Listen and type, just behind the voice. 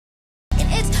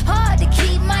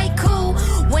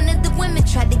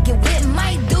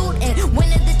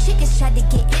tried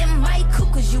to get in my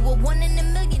coop, cause you were one in a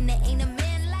million, there ain't a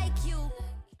man like you.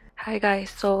 Hi guys,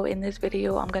 so in this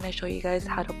video I'm gonna show you guys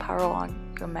how to power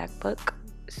on your MacBook,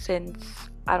 since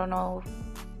I don't know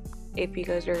if you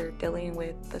guys are dealing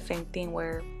with the same thing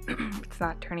where it's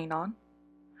not turning on.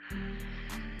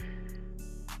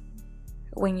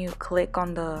 When you click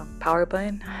on the power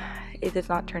button, it does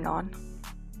not turn on.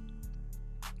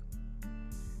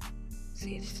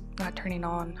 See, it's not turning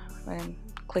on when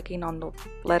clicking on the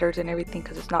letters and everything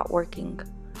because it's not working.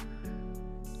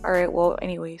 Alright, well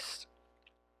anyways,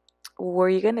 what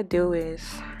you're gonna do is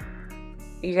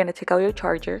you're gonna take out your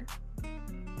charger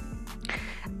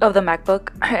of the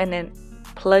MacBook and then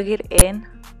plug it in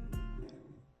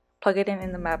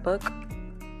the MacBook.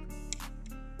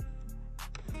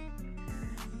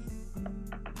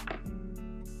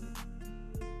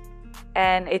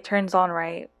 And it turns on,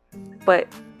 right? But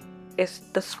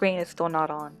the screen is still not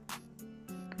on.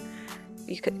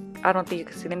 I don't think you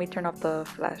can see. Let me turn off the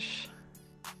flash.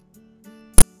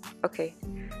 Okay,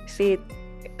 see,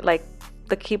 like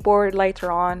the keyboard lights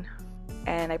are on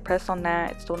and I press on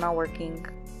that, it's still not working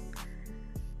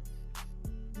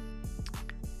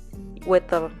with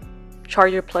the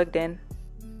charger plugged in.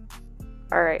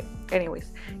 Alright,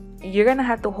 anyways, you're gonna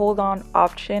have to hold on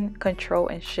Option, Control,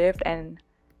 and Shift and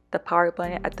the power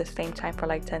button at the same time for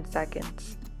like 10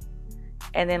 seconds,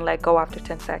 and then let go after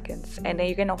 10 seconds, and then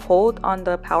you're gonna hold on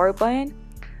the power button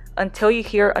until you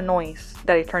hear a noise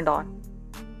that it turned on,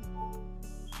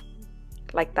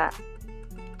 like that.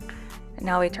 And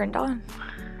now it turned on.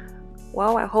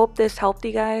 Well, I hope this helped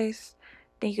you guys.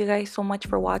 Thank you guys so much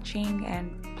for watching,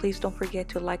 and please don't forget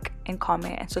to like and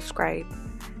comment and subscribe.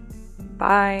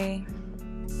 Bye.